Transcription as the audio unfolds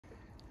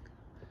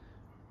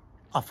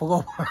I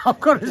forgot what I've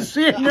got to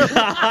say now.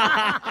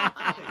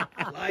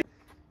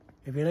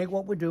 If you like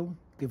what we do,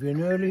 give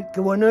an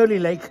early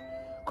like,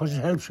 because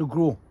it helps you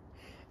grow.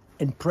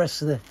 And press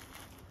the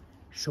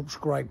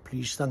subscribe,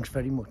 please. Thanks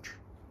very much.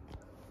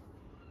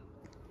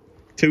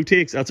 2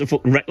 takes, that's a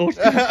fucking record.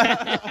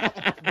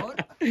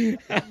 What?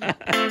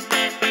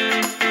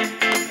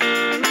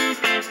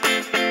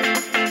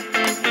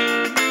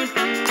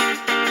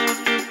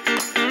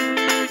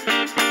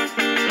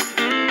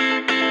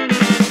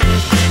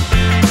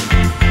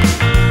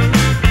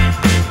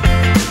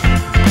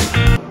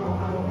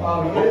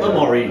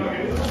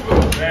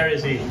 Where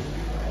is he?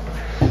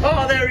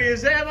 Oh, there he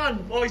is there,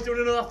 man. Oh, he's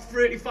doing another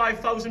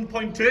 35,000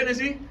 point turn, is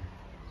he?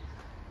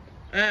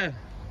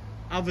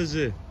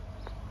 Avazoo.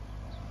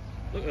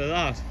 Look at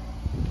that.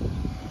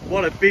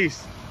 What a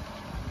beast.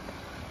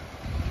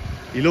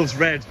 He loves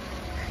red.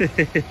 See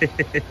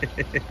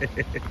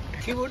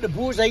what the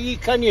boys I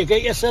eat, can you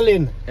get yourself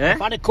in? Eh? I've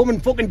had to come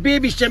and fucking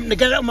babysit him to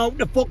get him out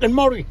the fucking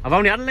Murray. I've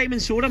only had a lemon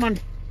soda, man.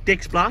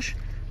 Dick splash.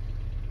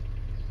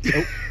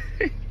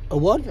 A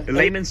what? A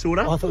lemon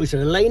soda. I thought you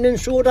said a lemon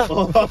soda.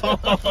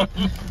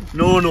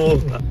 No.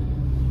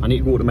 I need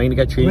to go to mine to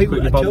get changed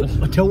quickly about this.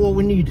 I tell you what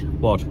we need.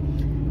 What?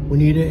 We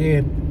need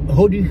a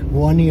hoodie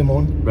with our name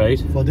on.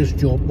 Right. For this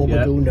job, what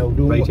we're doing now.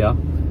 Right, yeah.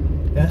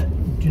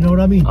 Do you know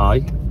what I mean?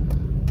 Aye.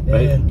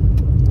 Right.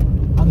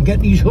 I can get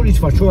these hoodies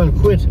for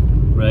 £12.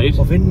 Right.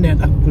 Off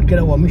internet, I could get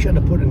our mission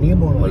to put a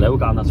name on. Well, there we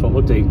go, that's what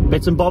we'll do.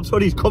 Bits and bobs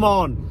hoodies, come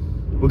on.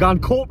 We're going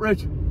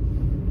corporate.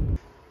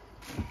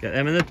 Get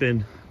them in the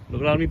bin.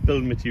 Look at how many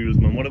building materials,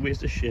 man. What a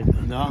waste of shit.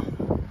 No,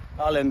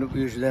 I'll end up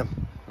using them.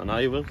 I know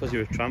you will, because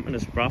you're a tramp and a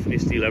spraff and you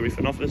steal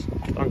everything off us.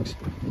 Thanks.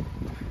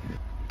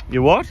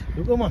 You what?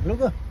 Look at man, look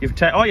at.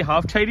 Oh, you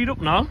have tidied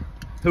up now?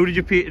 Who did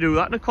you pay to do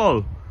that,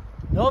 Nicole?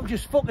 No, I've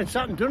just fucking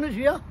sat and done it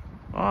here.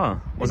 Oh,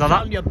 was that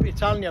that?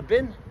 It's on your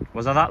bin.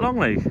 Was that long,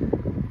 like?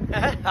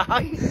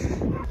 Aye.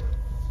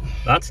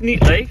 That's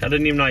neat, like. I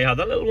didn't even know you had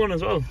that little one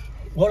as well.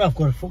 What, I've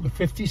got a fucking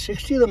 50,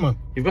 60 of them, man.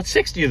 You've got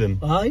 60 of them?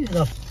 Aye.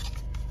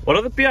 What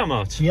are the beer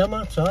mats? Beer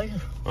mats, aye.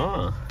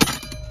 Ah.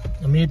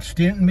 I made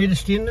of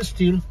stainless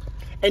steel.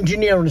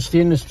 Engineering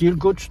stainless steel,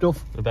 good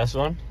stuff. The best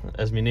one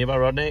is my neighbour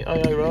Rodney.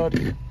 Aye, Rod.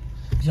 Is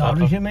that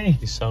right, many?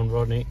 You sound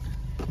Rodney.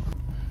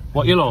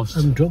 What you lost?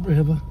 I'm dropped it,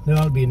 have I? No,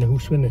 I'll be in the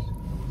house with it.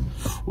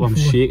 Well, I'm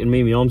shaking,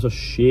 me, my arms are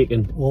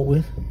shaking. What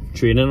with?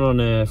 Training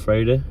on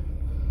Friday.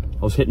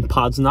 I was hitting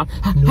pads and that.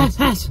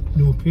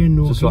 No pain,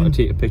 no gain. Just want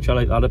to take a picture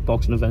like that at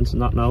boxing events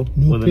and that now.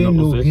 No pain,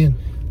 no gain.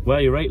 Well,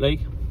 you're right,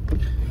 like.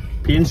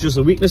 Pain's just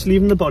a weakness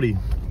leaving the body.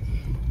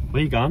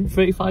 Where you going?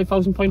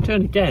 35,000 point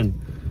turn again?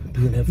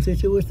 You don't have to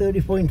do a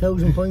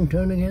 35,000 point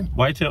turn again.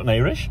 Why are you talking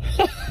Irish?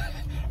 I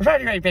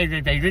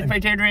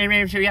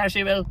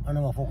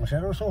know I fucking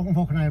said I was talking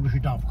fucking Irish,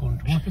 you daft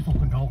cunt. What you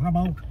fucking talking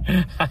about?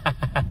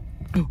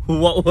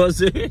 What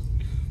was it?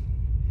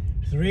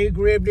 3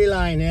 gravy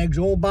line eggs,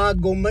 all bad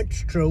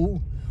gummits,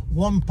 true.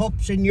 1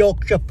 pups in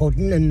Yorkshire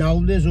pudding, and now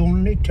there's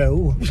only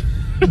 2.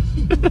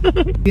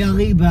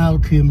 Gary Bell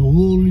came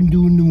rolling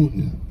down the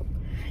mountain,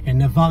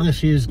 and the fella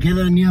says, get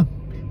on your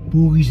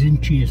bogies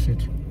and chase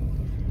it.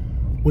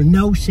 We'll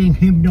now sing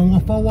him now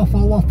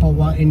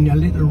forward in your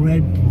little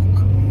red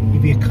book.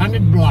 If you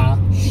cannot blah,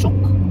 suck.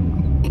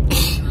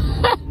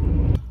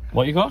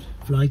 What you got?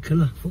 Fly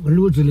killer, fucking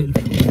loads of little.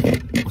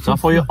 What's that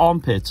for your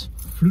armpits?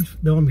 Fruit,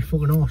 they're on my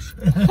fucking horse.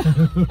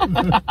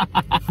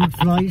 Fruit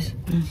flies.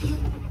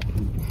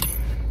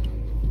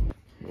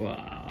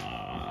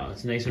 Wow,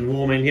 it's nice and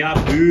warm in here.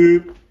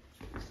 Boop.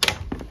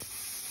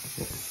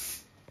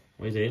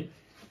 What are you doing?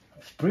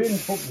 Spraying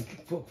fucking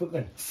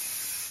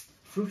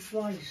fruit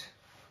flies.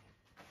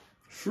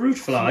 Fruit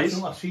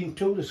flies? I've seen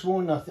 2 this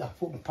morning. I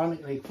fucking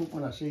panic like fuck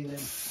when I see them.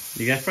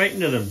 You get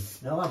frightened of them?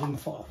 No, I think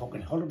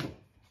fucking horrible.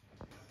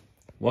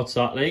 What's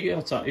that like?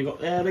 What's that you got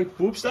there, like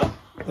boob stuff?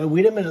 Well,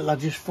 wait a minute, I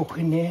just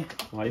fucking there.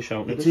 Why are you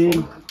shouting at It's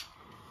us?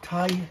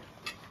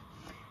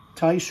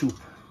 Thai soup.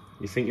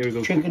 You think you're a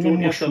good Chicken cook, don't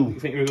and you? mushroom. You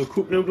think you're a good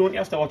cook now, don't you?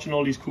 After watching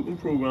all these cooking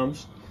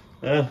programmes.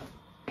 You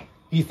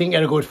think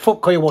you're a good fuck,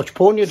 cause you watch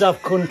porn, you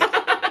daft cunt.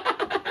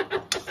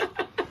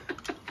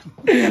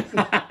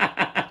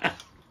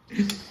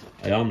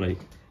 I am, like.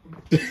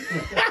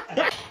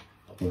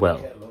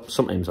 Well,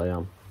 sometimes I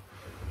am.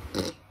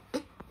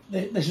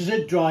 This is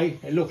it dry.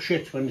 It looks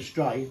shit when it's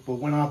dry, but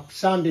when I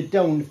sand it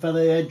down the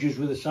feather edges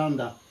with a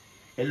sander,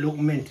 it looked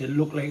mint. It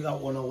looked like that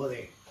one over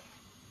there.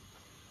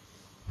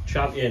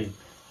 Champion.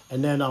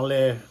 And then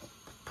I'll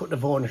put the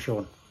varnish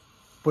on.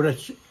 But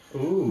it's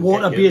Ooh,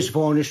 water-based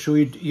varnish, so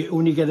you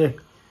only get a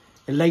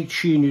light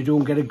sheen. You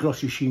don't get a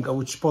glossy sheen. I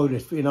would spoil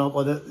it, you know,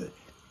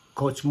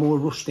 because it's more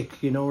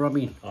rustic. You know what I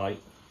mean? Aye.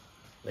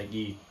 Like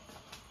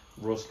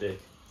rustic.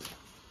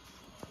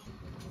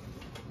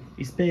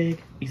 He's big,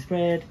 he's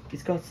red,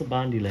 he's got some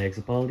bandy legs,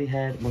 a baldy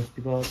head, must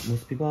be Bob,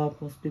 must be Bob,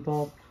 must be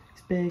Bob.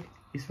 He's big,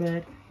 he's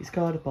red, he's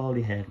got a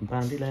baldy head and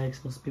bandy legs,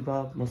 must be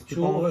Bob, must be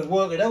Bob. So we'll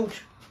work it out.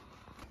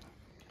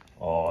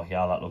 Oh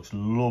yeah, that looks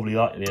lovely,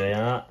 that,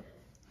 yeah.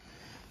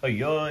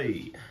 Oi,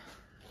 oi.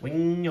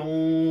 Wing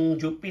yong,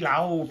 joopy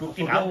low,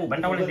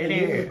 bend down and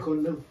did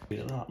Couldn't Look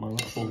at that, man.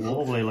 That's a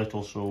lovely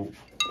little soup.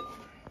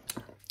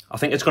 I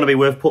think it's going to be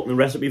worth putting the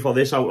recipe for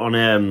this out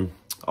on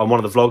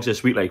one of the vlogs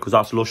this week, like, because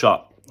that's lush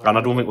up. And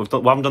I don't think we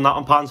haven't done that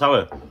on pans, have we?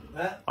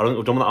 I don't think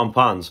we've done that on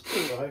pans.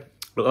 Right.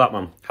 Look at that,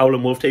 man.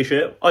 Howling Wolf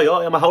t-shirt. Oh,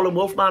 yeah, I'm a Howling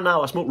Wolf man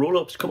now. I smoke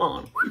roll-ups. Come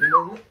on.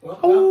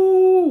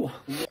 Oh.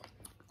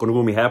 Gonna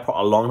go with my hair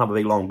proper long, have a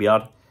big long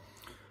beard.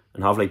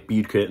 And have, like,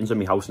 bead curtains in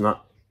my house and that.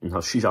 And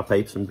have shisha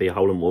pipes and be a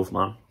Howling Wolf,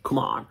 man. Come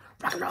on.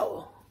 Rock and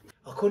roll.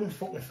 I couldn't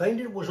fucking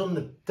find it. It was on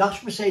the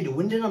dash beside the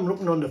window. I'm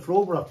looking on the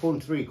floor, but I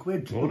found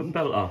 £3. What a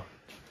belter.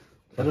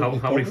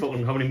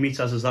 How many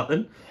meters is that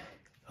then?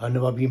 I've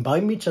never been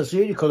buying meats, I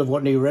say, because I've got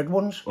any red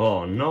ones.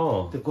 Oh,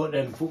 no. They've got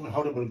them fucking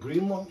horrible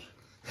green ones.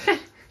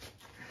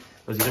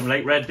 Because you didn't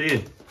like red, do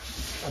you?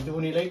 I do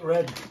only like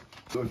red.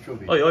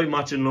 Oi,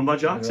 matching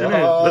lumberjacks,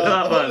 innit? Look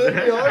at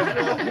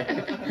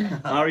that,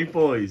 man. Harry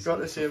boys. Got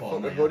the same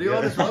fucking hoodie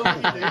on as well.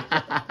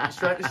 He's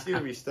trying to steal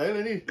me style,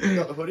 isn't he?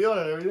 Got the hoodie on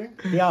and everything.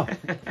 Yeah.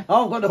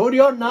 Oh, I've got the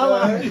hoodie on now.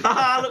 Look at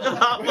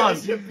that, man.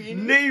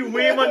 No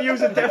way, man.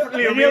 Use it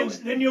definitely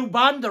arranged. The new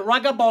band, the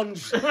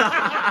Ragabonds. The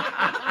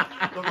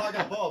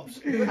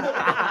Ragabobs.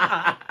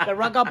 The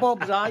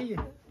Ragabobs, aye.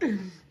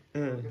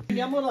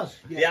 Yeah, mothers.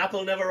 The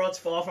apple never rots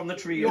far from the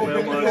tree. You're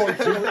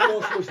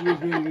supposed to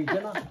be doing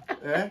dinner.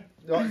 Yeah?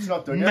 No, it's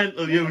not done yet.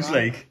 Mental use,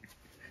 like.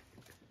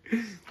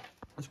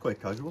 It's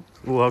quite casual.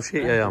 Oh, how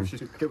shit I am.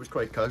 It was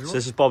quite casual. So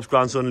this is Bob's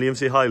grandson, Liam.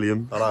 Say hi,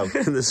 Liam. Hello.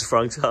 And this is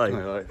Frank's hi.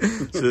 Hi.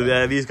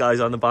 So these guys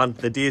are in the band,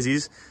 the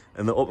Dayzies,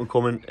 and they're up and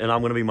coming, and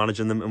I'm going to be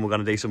managing them, and we're going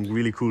to do some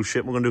really cool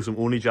shit. We're going to do some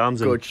only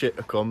jams. And Good shit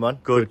to come, man.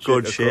 Good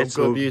shit.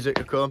 Good music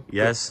to come.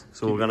 Yes,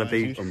 so we're going to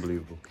be...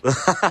 Unbelievable.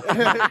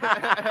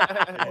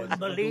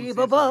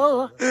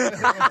 Unbelievable.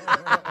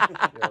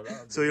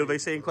 So you'll be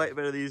seeing quite a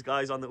bit of these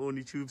guys on the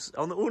only tubes.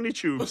 On the only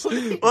tubes.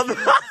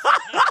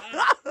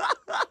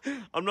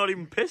 I'm not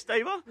even pissed,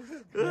 either.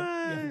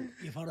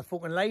 You've had a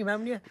fucking lime,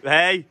 haven't you?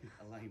 Hey.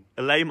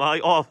 A lime, aye.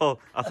 Oh,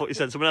 I thought you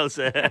said someone else.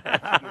 Lime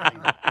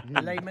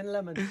and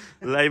lemon.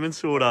 Lime and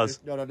sodas.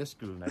 You're on the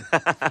school night.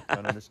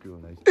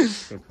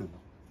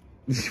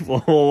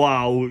 Oh,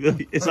 wow.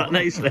 Is that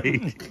nice,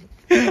 like?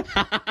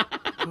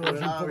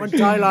 From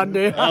Thailand,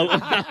 eh?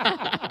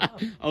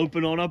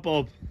 Open on up,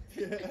 Bob.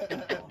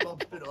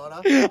 Bob's been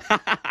on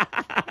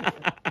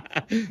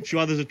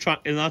Sure there's a track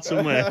in that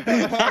somewhere.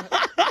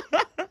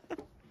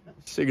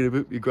 Singing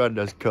about your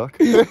granddad's cock.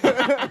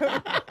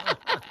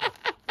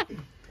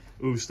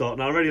 Ooh,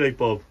 starting already, like,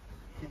 Bob.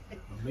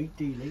 Meat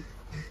dealy.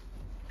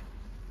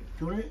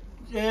 Do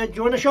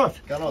you want a shot?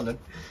 Get on then.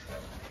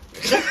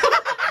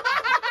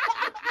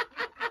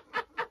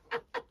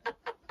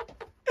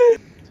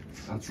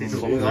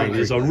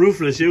 It's a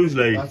ruthless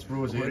usually. That's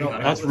Rosie.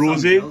 That's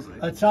Rosie.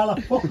 That's all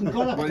I fucking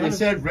got. Well, you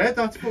said red,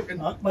 that's fucking...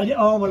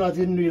 well, I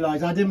didn't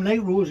realise. I didn't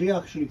like Rosie,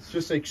 actually. It's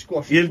just like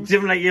squash. You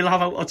didn't like you'll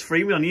have out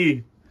free on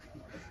you.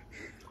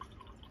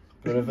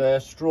 Bit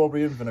of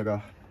strawberry and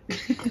vinegar.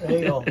 There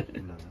you go.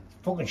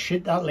 Fucking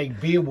shit that like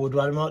beer would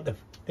while I'm out the...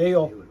 There you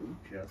go.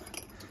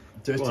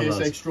 Does it taste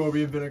like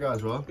strawberry and vinegar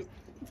as well?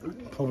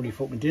 Probably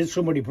fucking did.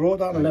 Somebody brought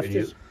that and left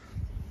it.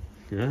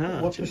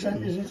 Yeah. What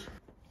percent is it?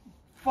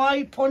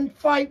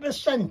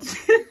 5.5%.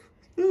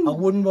 I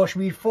wouldn't wash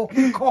me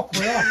fucking cock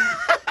with that.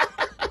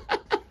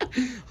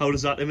 How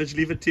does that image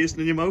leave it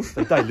tasting in your mouth?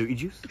 Diluted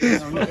juice.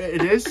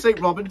 It is, St.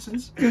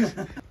 Robinson's.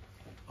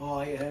 Oh,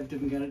 I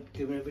didn't get it.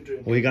 Give it a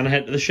drink. We're gonna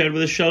head to the shed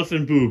with a shelf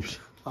and boobs.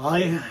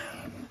 Aye.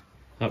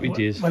 Happy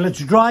days. Well, it's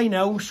dry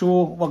now,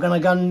 so we're gonna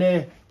go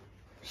and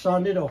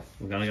sand it off.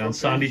 We're gonna go and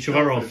sand each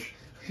other off.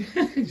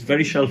 It's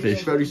very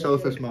shellfish. Very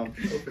selfish, man.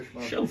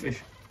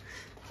 Shellfish.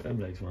 Them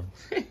legs, man.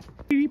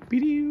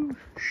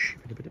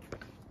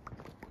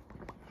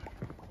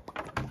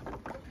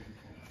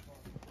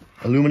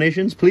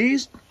 Illuminations,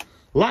 please.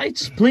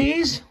 Lights,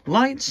 please.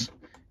 Lights.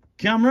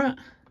 Camera.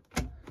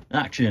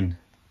 Action.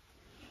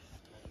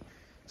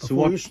 So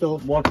what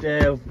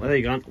there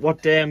you go.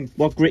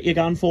 What grit you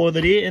going for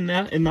the day in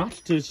that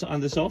to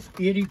sand this off?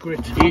 80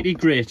 grit. 80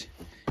 grit.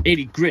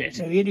 80 grit.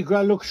 Now, 80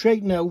 grit looks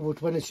straight now,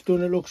 but when it's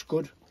done, it looks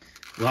good.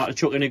 We'll have to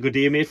chuck in a good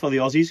day, mate, for the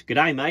Aussies.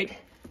 G'day, mate.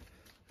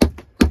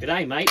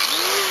 G'day, mate. G'day, mate.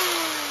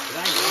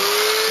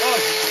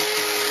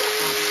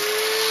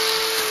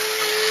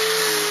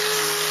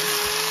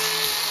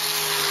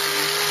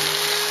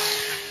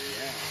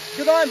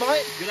 G'day,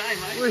 mate. G'day,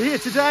 mate. We're here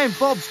today in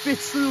Bob's bit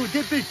through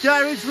the big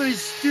garage where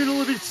he's doing a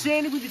little bit of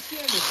sanding with the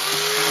sander.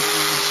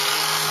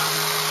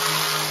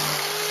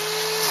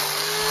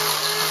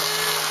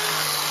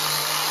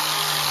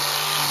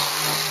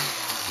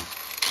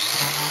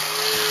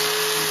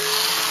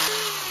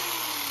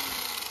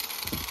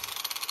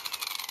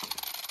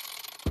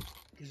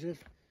 Is it?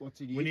 What's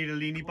he We need a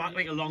leanie back,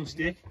 like a long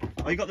stick.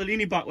 Oh, you got the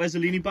leanie back. Where's the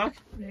leanie back?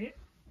 Yeah.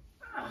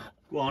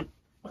 Go on.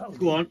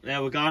 Go on.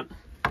 There we go.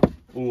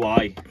 Oh,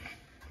 aye.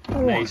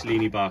 Nice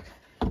leanie back.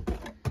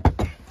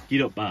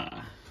 Get up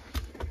there.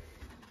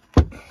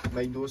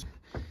 Mind those.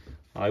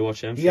 I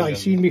watch them. Yeah, I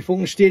seen me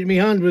fucking steal my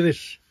hand with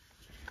this.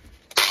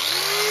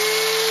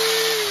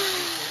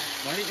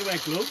 Why didn't you wear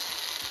gloves?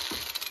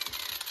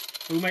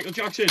 Who, Michael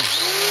Jackson?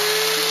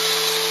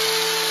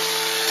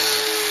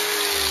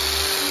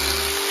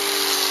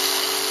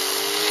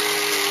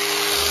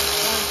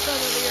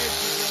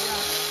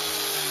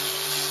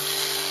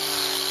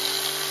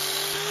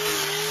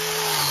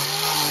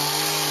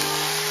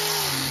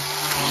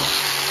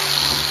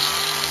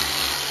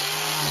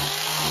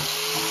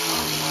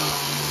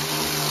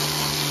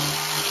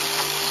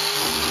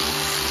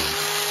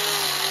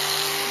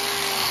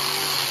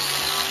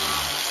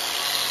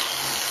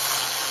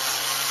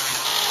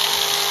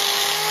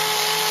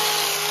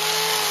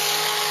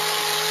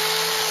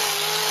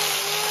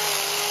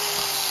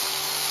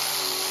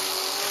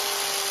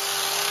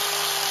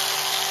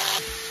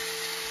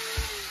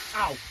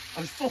 Ow!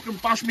 I just fucking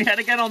bashed my head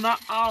again on that.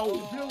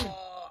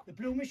 Ow! The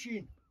blue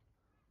machine.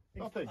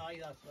 Nothing. Aye,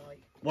 that's right.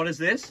 What is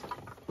this?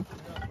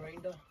 A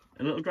grinder.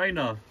 A little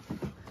grinder.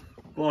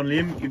 Go on,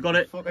 Liam, you got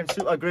it. Fucking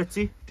super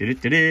gritty.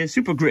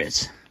 Super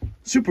grit.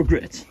 Super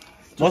grit.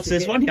 What's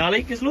this one? Yeah, I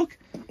like this look.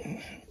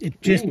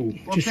 It just,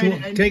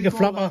 take a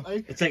flapper.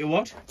 It's like a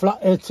what?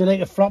 It's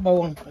like a flapper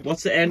one.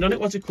 What's the end on it?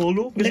 What's it called,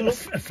 though? A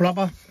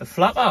flapper. A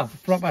flapper?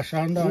 Flapper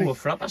sander. Oh, a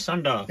flapper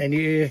sander. Then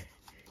you...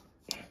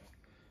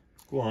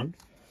 Go on.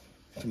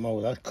 What's the matter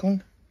with that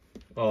cunt?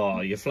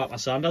 Oh, your flapper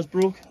sander's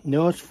broke.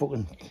 No, it's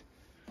fucking...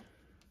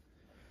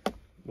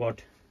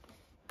 What?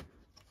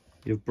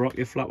 You've brought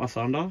your flapper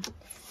sander?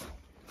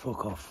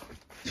 Fuck off.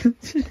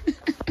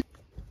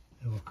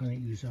 What can I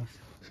use that?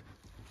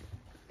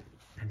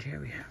 And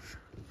here we have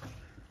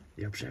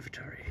the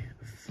observatory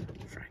of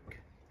Frank.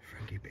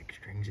 Frankie Big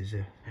Strings is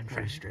a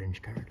very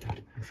strange character.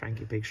 And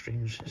Frankie Big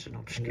Strings is an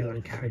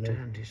obscure character,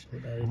 and he's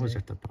Always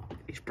at the bar.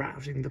 He's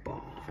browsing the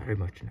bar. Very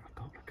much an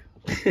alcoholic.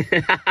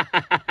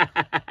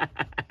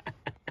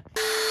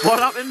 What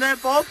happened there,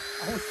 Bob?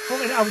 I was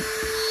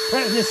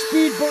pressing the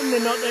speed button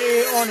and not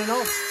the on and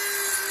off.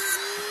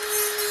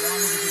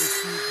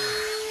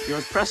 You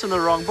was pressing the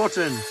wrong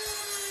button.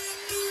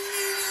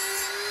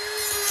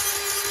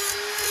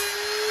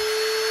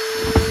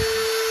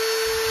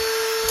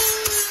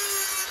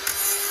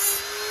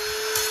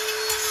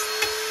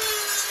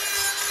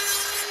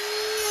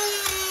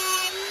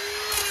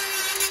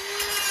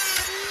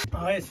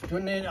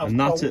 And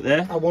that's it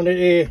there. I wanted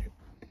to...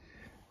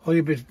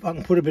 I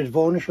can put a bit of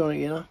varnish on it,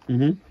 you know.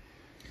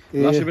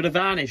 That's a bit of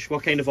varnish.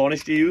 What kind of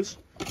varnish do you use?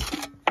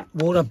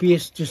 Water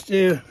based, just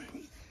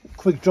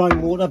quick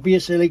drying water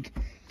based, like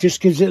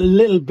just gives it a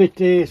little bit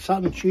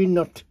satin sheen,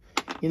 not,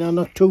 you know,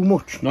 not too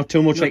much. Not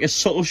too much, like a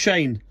subtle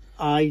shine.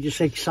 Aye, just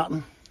like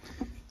satin.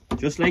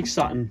 Just like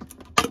satin.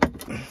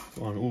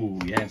 Go on, oh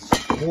yes.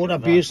 Water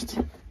based.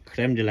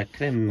 Creme de la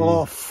creme.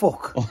 Oh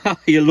fuck. Oh,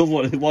 you love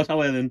what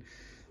then?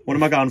 What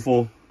am I going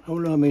for?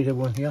 Hold on, I made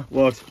one here.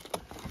 What?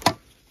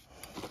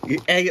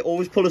 You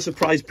always pull a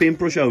surprise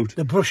paintbrush out.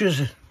 The brush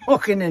is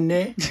fucking in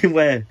there.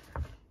 Where?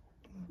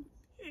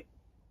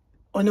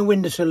 On the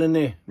windowsill in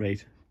there.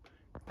 Right.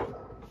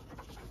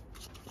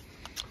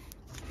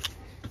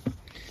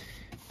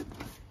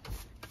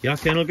 Yeah,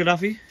 Colonel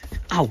Gaddafi?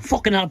 Ow,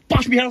 fucking hell,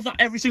 bash me head off that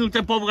every single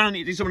time. Bob, we're going to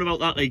need to do something about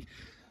that, like.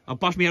 I'll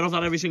bash me head off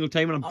that every single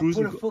time and I'm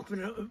bruising. I'll put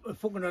a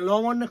fucking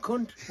alarm on the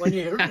cunt when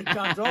you hear it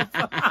turns off.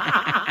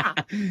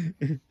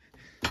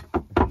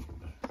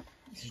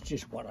 This is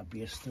just what a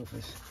base stuff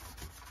is.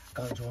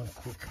 Goes on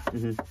quick.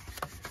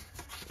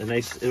 A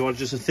nice, it was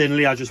just a thin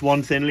layer, just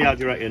one thin layer,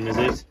 do you reckon, is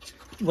it?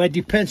 Well, it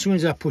depends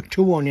when I put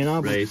two on, you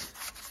know. Right.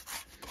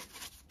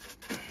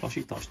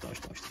 Toshy, tosh.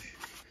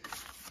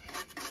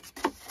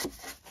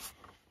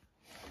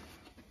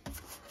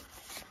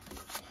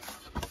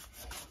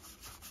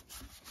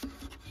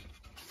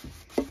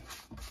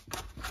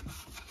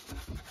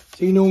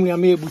 See, normally I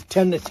make with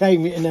 10 at a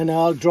time and then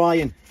I'll dry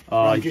and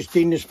I'm just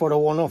doing this for the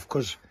one off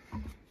because,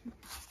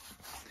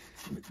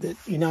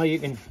 you know, you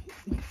can,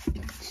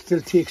 still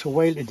takes a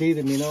while to do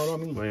them, you know what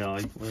I mean?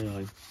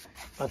 Aye.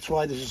 That's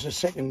why this is a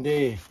second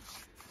day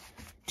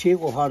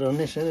take-off hard on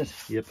this, isn't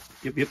it?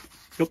 Yep.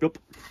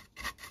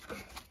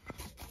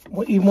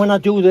 Even when I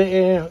do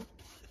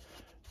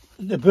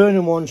the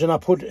burning ones and I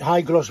put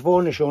high gloss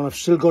varnish on, I've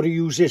still got to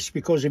use this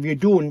because if you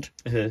don't,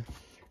 the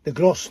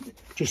gloss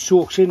just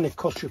soaks in. It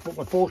costs you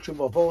fucking fortune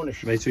for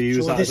varnish. Right, so you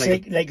use that this as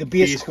like a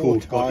base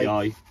coat.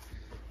 Aye.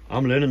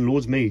 I'm learning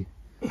loads, me.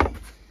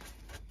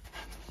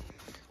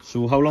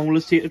 So how long will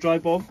this take to dry,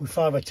 Bob?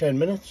 5 or 10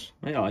 minutes.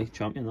 Aye,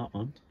 champion that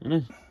man, isn't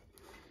it?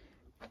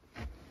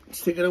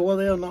 Stick it over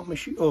there on that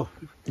machine. Oh,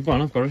 go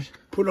on, I've got it.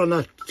 Put it on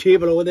that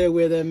table over there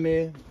where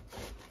them.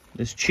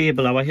 This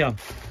table over here.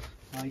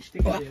 Aye,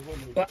 stick it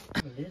there.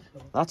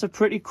 That's a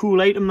pretty cool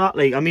item, that.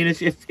 Like, I mean,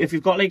 if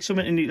you've got like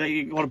something, and like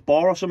you've got a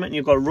bar or something, and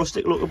you've got a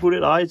rustic look about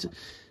it, aye, it's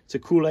a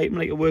cool item.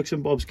 Like it works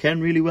in Bob's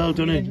Ken really well,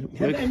 doesn't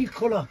it? Any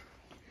colour.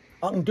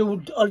 I can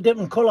do all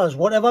different colours.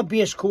 Whatever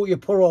base coat you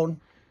put on,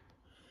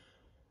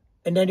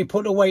 and then you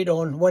put the white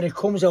on. When it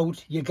comes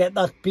out, you get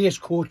that base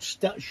coat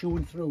start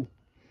showing through.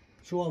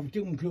 So I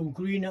can do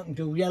green, I can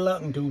do yellow, I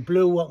can do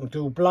blue, I can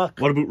do black.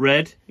 What about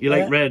red? You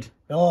like red?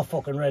 Oh,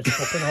 fucking red.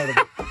 Fucking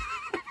horrible.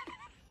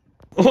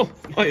 Oh,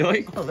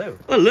 oi. Hello.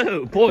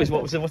 Hello, boys.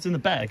 What's in the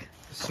bag?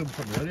 Some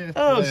from earlier.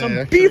 Oh, Yeah, some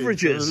actually,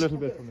 beverages. A little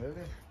bit from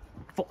earlier.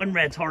 Fucking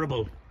red's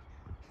horrible.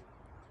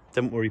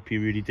 Don't worry, P.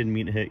 Really didn't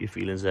mean to hurt your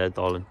feelings there,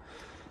 darling.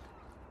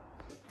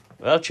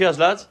 Well, cheers,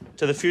 lads,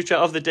 to the future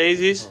of the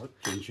Dayzies.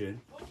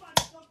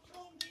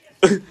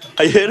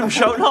 I heard him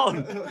shouting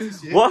on.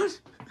 What?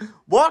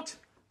 What?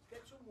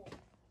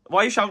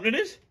 Why are you shouting at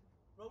it?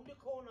 Round the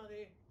corner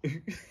there.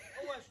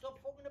 Oh, stop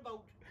fucking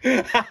about.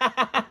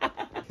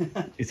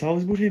 It's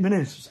always about him,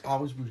 innit? It's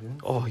always about him.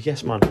 Oh,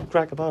 yes, man.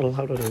 Crack a bottle.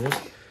 How do I do this?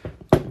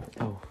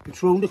 Oh.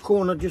 It's round the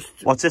corner,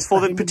 just... What's this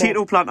for? The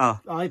potato planter?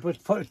 Aye, but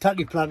for the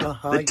tatty planter.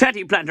 Aye. The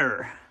tatty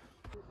planter.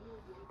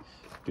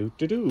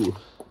 Do.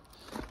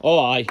 Oh,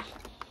 aye.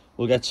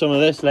 We'll get some of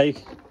this,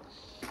 like.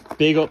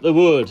 Big up the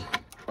wood.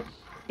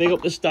 Big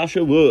up the stash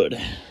of wood.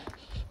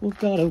 We've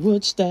got a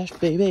wood stash,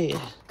 baby.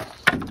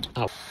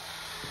 Ow.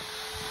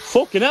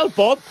 Fucking hell,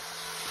 Bob.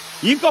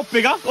 You've got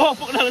bigger. Oh,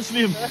 fucking hell, it's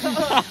him.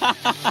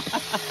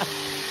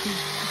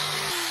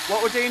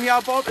 What we're doing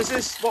here, Bob, is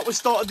this what we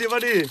started the other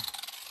day?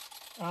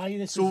 Aye,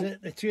 this So, is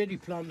it, the tatty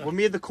planter. We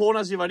made the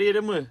corners the other day,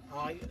 didn't we?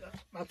 Aye,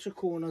 that's the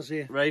corners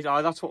there. Right,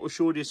 aye, that's what we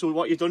showed you. So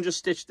what you've done, just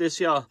stitched this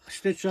here.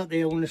 Stitch that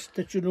there, I want to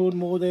stitch a load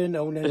more there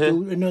now, and then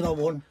do another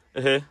one.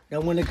 Then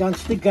when it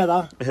gets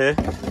together,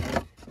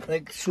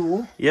 like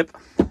so, Yep.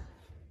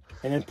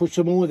 and then put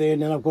some more there,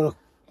 and then I've got to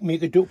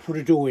make a duck for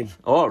the dough in.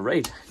 All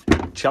right.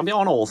 Champion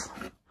on oath.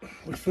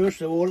 But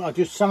first of all, I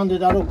just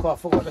sanded that up. I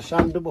forgot to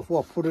sand it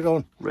before I put it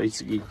on. Right.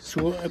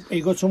 So,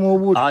 you got some more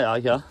wood? Aye,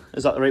 yeah.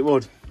 Is that the right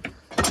wood?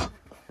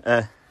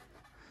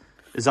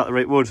 Is that the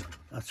right wood?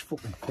 That's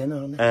fucking thin,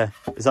 isn't it?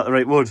 Is that the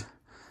right wood? Is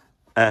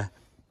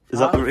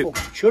that the right...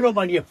 Shut up,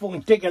 man, you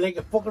fucking dicker like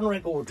a fucking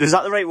record. Is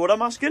that the right wood,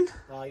 I'm asking?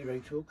 Aye,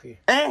 right, okay.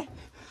 What?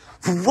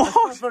 That's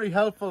not very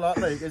helpful, that,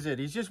 like, is it?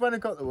 He's just went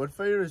and got the wood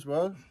for you as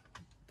well.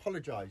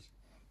 Apologise.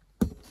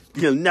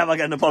 You'll never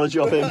get an apology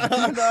off him.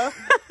 No.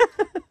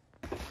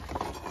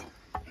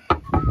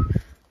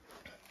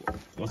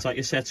 What's that,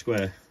 your set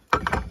square?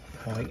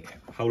 Aye.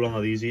 How long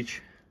are these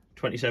each?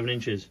 27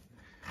 inches?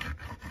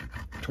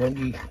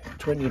 20 and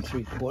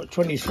 3/4,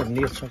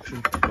 27/8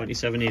 actually.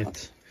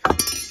 27/8.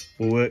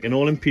 We're working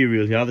all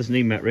imperial here, there's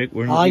no metric.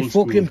 We're in I old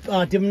fucking, school.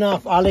 I didn't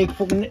have, I like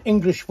fucking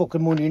English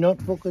fucking money,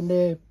 not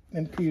fucking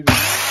imperial.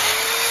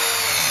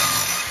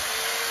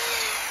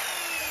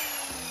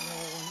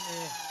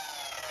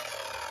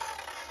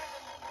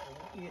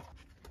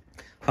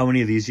 How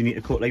many of these do you need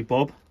to cut, like,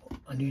 Bob?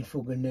 I need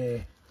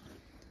fucking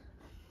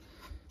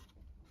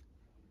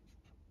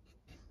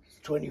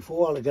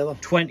 24 altogether.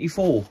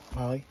 24?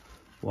 Aye.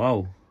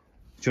 Wow.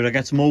 Should I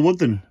get some more wood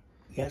then?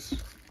 Yes.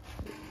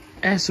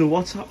 So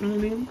what's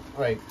happening, Liam?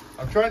 Right,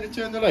 I'm trying to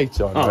turn the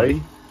lights on, Aye.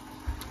 right?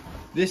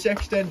 This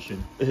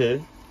extension,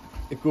 it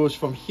goes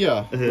from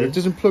here. It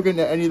doesn't plug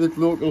into any of the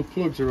local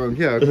plugs around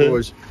here. It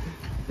goes,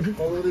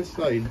 follow this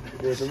line,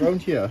 it goes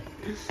around here.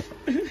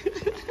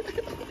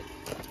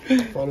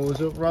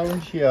 Follows up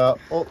round here,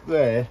 up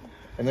there,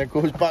 and then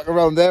goes back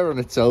around there on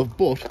itself,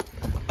 but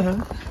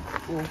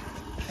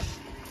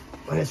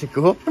where does it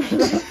go?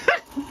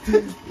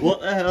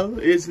 What the hell?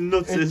 It's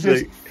nuts, It isn't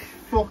just it?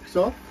 fucks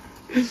off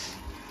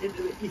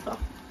into the ether.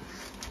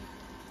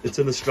 It's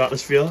in the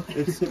stratosphere.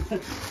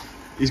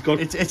 He's got.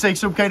 It's like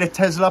some kind of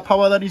Tesla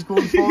power that he's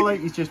going for.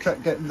 Like he's just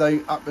getting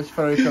the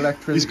atmospheric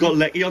electricity. He's got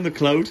Lecky on the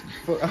cloud.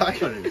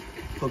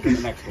 Plug in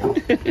the next door.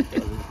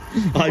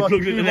 I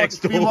plugged it in the next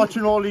door. Been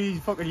watching all these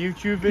fucking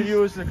YouTube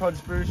videos, the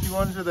conspiracy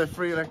ones with the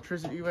free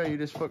electricity, where you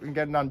just fucking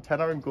get an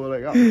antenna and go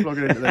like that and plug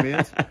it into the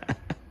mains.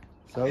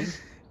 So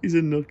he's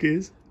in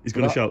nutcase. He's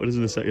gonna shout at us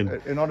in a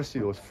second. In honesty,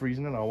 though, it's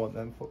freezing and I want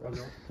them fuckers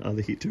out. Oh,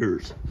 the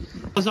heaters.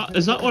 Is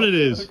that what it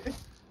is?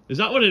 Is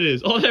that what it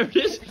is? Oh, there it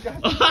is.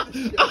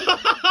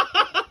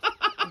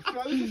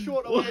 There's a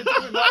shorter way of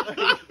doing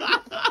that,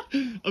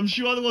 like. I'm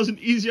sure there was an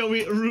easier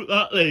way to route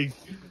that, like.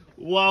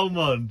 Wow,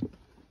 man.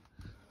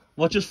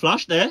 What just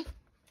flashed there?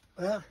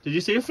 Yeah. Did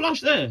you see a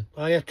flash there?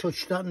 I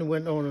touched that and it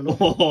went on and on.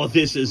 Oh,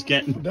 this is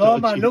getting No,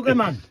 dodgy. man, look at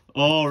man.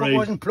 All right. It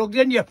wasn't plugged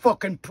in, you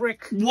fucking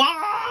prick.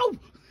 Wow!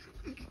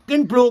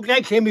 Then bloke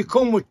like him, he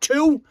come with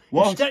 2.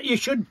 What? Instead, you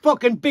should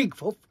fucking big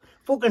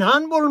fucking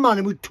handball,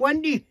 man, with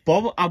 20.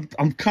 Bob,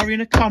 I'm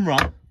carrying a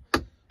camera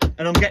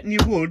and I'm getting you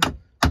wood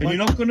and you're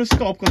not going to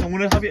stop because I'm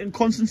going to have it in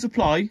constant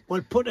supply.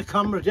 Well, put the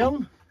camera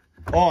down.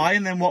 Oh, aye,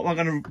 and then what's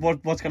going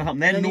to happen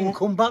then? Then you can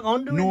come back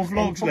onto no it.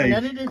 vlogs, and like.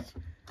 edit it.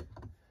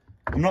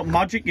 I'm not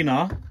magic, you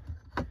know.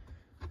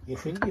 You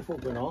think you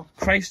fucking are.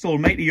 Christ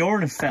almighty, you're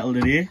in a fettle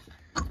today.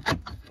 I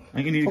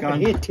think you need to go I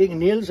and... hate taking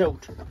nails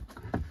out.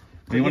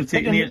 You want to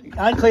take nails?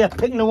 I call you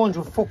picking the ones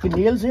with fucking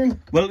nails in.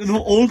 Well, they've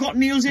all got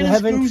nails in and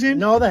screws in.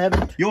 No, they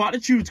haven't. Your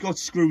attitude's got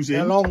screws in.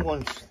 They're long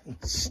ones.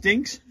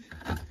 Stinks.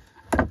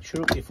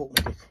 Shut up, you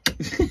fucking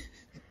dick.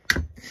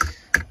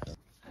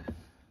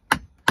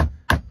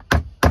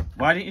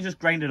 Why didn't you just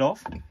grind it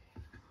off?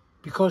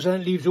 Because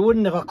then it leaves the wood,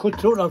 and if I cut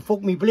through it, I'll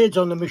fuck me blades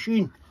on the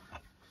machine.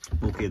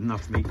 Okay, then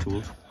that's me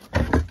tools.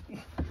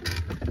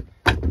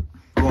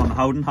 Go on,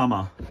 Howden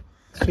hammer.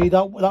 See,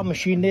 that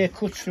machine there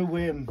cuts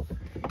through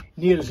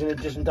nails and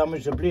it doesn't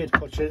damage the blade,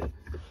 cuts it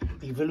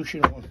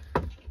evolution on.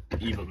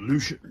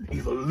 Evolution.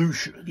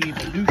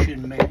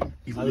 Evolution, man.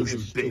 Evolution, I think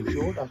it's baby.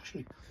 too short,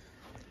 actually.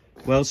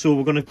 Well, so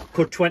we're going to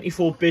cut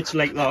 24 bits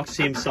like that,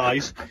 same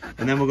size,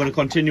 and then we're going to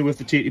continue with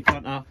the TT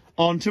planter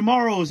on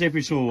tomorrow's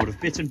episode of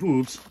Bits and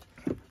Boobs.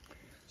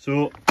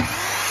 So,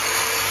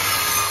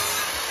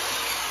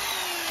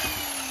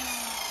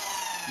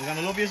 we're going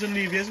to love yous and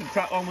leave yous and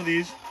crack on with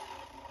these.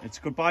 It's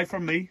goodbye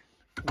from me.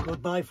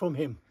 Goodbye from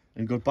him.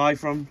 And goodbye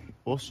from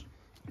us.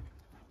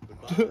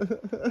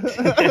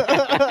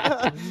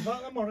 Goodbye.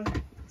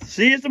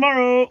 See you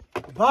tomorrow.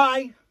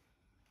 Bye.